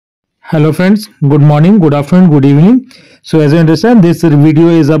Hello friends, good morning, good afternoon, good evening. So as you understand, this video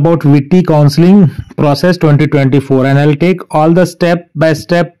is about VITEEE Counselling Process 2024 and I'll take all the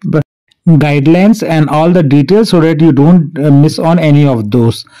step-by-step guidelines and all the details so that you don't miss on any of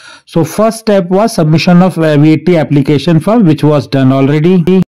those. So first step was submission of VIT application form, which was done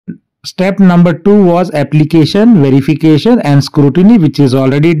already. Step number 2 was application, verification and scrutiny, which is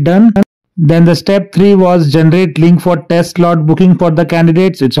already done. Then the step 3 was generate link for test slot booking for the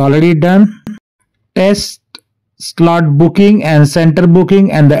candidates. It's already done. Test slot booking and center booking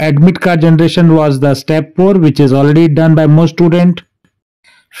and the admit card generation was the step 4, which is already done by most students.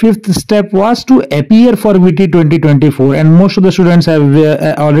 Fifth step was to appear for VITEEE 2024 and most of the students have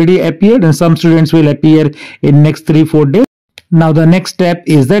already appeared and some students will appear in next 3-4 days. Now the next step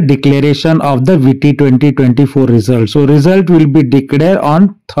is the declaration of the VITEEE 2024 result. So result will be declared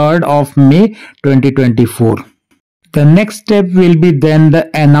on 3rd of May 2024. The next step will be then the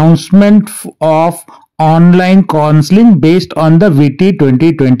announcement of online counseling based on the VITEEE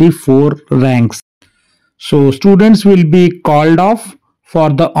 2024 ranks. So students will be called off for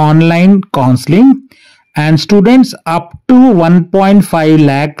the online counseling and students up to 1.5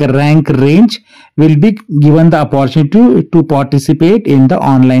 lakh rank range will be given the opportunity to participate in the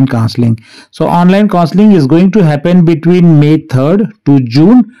online counseling. So online counseling is going to happen between May 3rd to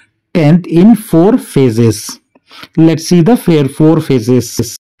June 10th in 4 phases. Let's see the 4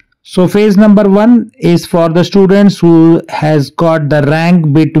 phases. So phase number 1 is for the students who has got the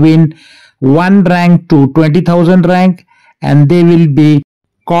rank between 1 rank to 20,000 rank and they will be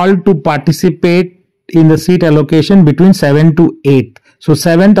called to participate in the seat allocation between 7 to 8. So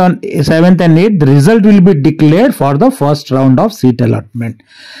 7th and 8th, the result will be declared for the first round of seat allotment.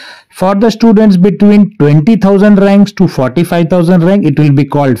 For the students between 20,000 ranks to 45,000 rank, it will be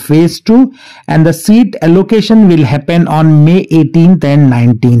called phase 2 and the seat allocation will happen on May 18th and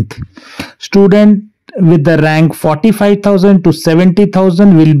 19th. Student with the rank 45,000 to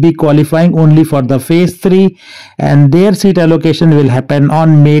 70,000 will be qualifying only for the phase 3 and their seat allocation will happen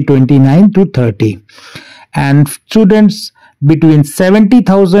on May 29 to 30. And students between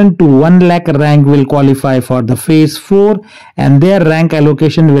 70,000 to 1 lakh rank will qualify for the phase 4 and their rank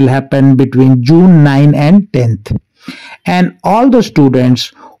allocation will happen between June 9 and 10th. And all the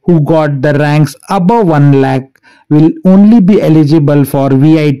students who got the ranks above 1 lakh will only be eligible for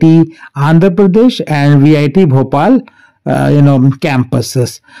VIT Andhra Pradesh and VIT Bhopal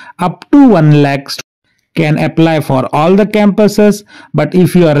campuses. Up to 1 lakh can apply for all the campuses, but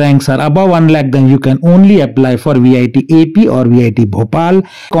if your ranks are above 1 lakh, then you can only apply for VIT AP or VIT Bhopal.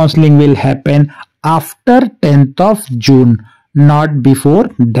 Counseling will happen after 10th of June, not before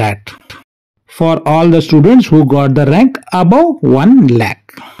that, for all the students who got the rank above 1 lakh.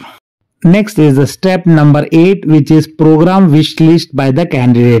 Next is the step number 8, which is program wish list by the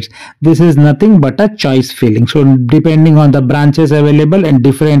candidates. This is nothing but a choice filling. So depending on the branches available and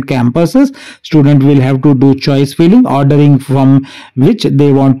different campuses, student will have to do choice filling, ordering from which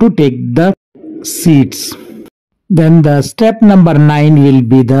they want to take the seats. Then the step number 9 will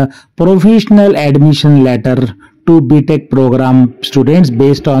be the provisional admission letter to b.tech program students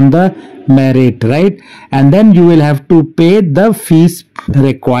based on the merit, right? And then you will have to pay the fees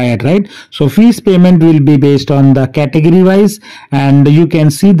required, right? So fees payment will be based on the category wise and you can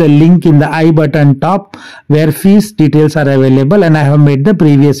see the link in the I button top where fees details are available and I have made the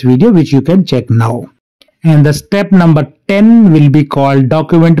previous video which you can check now. And the step number 10 will be called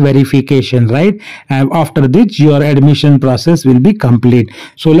document verification, right? And after which your admission process will be complete.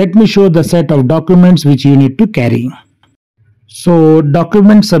 So let me show the set of documents which you need to carry. So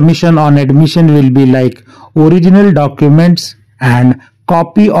document submission on admission will be like original documents and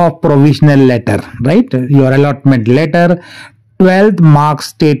copy of provisional letter, right? Your allotment letter, 12th mark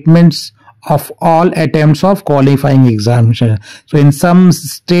statements of all attempts of qualifying examination. So in some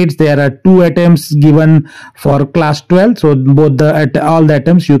states there are 2 attempts given for class 12. So both all the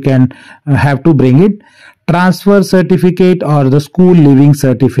attempts you can have to bring it. Transfer certificate or the school leaving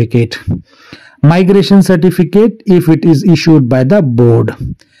certificate. Migration certificate if it is issued by the board.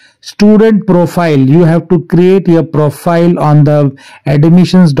 Student profile, you have to create your profile on the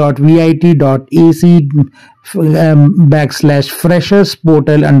admissions.vit.ac /freshers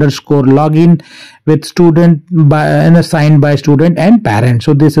portal_login with student and assigned by student and parent.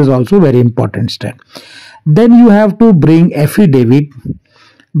 So this is also very important step. Then you have to bring affidavit.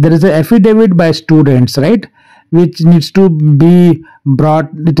 There is an affidavit by students, right, which needs to be brought.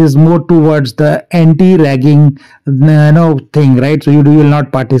 It is more towards the anti-ragging thing, right? So you will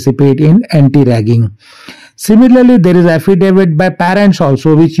not participate in anti-ragging. Similarly, there is affidavit by parents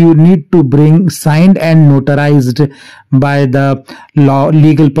also, which you need to bring signed and notarized by the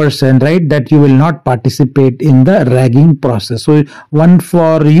legal person, right, that you will not participate in the ragging process. So one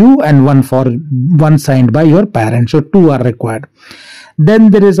for you and one signed by your parents. So two are required.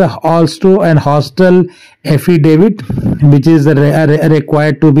 Then there is also an hostel affidavit, which is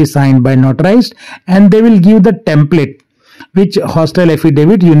required to be signed by notarized, and they will give the template, which hostel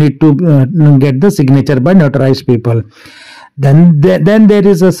affidavit you need to get the signature by notarized people. Then there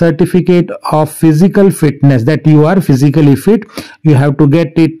is a certificate of physical fitness, that you are physically fit. You have to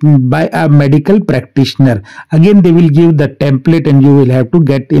get it by a medical practitioner. Again, they will give the template and you will have to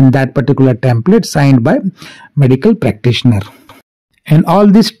get in that particular template signed by medical practitioner. And all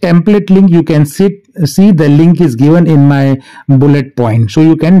this template link, you can see the link is given in my bullet point, so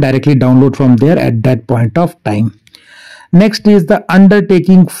you can directly download from there at that point of time. Next is the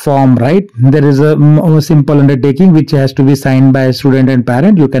undertaking form, right? There is a simple undertaking which has to be signed by student and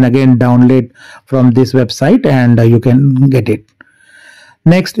parent. You can again download from this website and you can get it.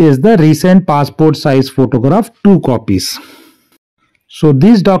 Next is the recent passport size photograph, 2 copies. So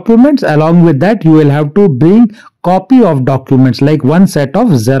these documents, along with that, you will have to bring copy of documents, like one set of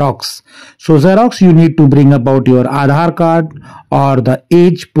Xerox. So Xerox, you need to bring about your Aadhaar card or the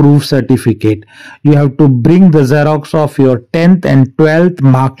age proof certificate. You have to bring the Xerox of your 10th and 12th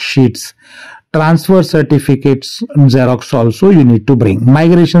mark sheets. Transfer certificates Xerox also you need to bring.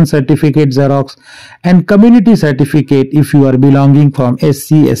 Migration certificate Xerox, and community certificate if you are belonging from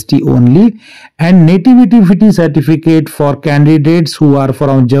SC, ST only, and nativity certificate for candidates who are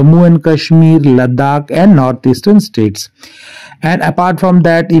from Jammu and Kashmir, Ladakh and northeastern states. And apart from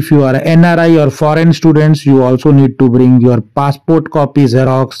that, if you are NRI or foreign students, you also need to bring your passport copy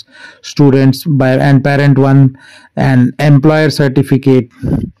Xerox, students by and parent one, and employer certificate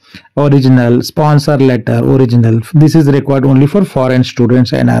original, sponsor letter original. This is required only for foreign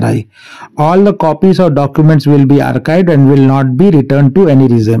students, NRI. All the copies of documents will be archived and will not be returned to any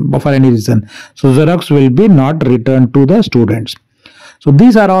reason, for any reason. So Xerox will be not returned to the students. So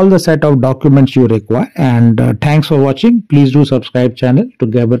these are all the set of documents you require, and thanks for watching. Please do subscribe channel to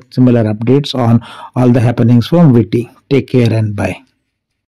get similar updates on all the happenings from VITEE. Take care and bye.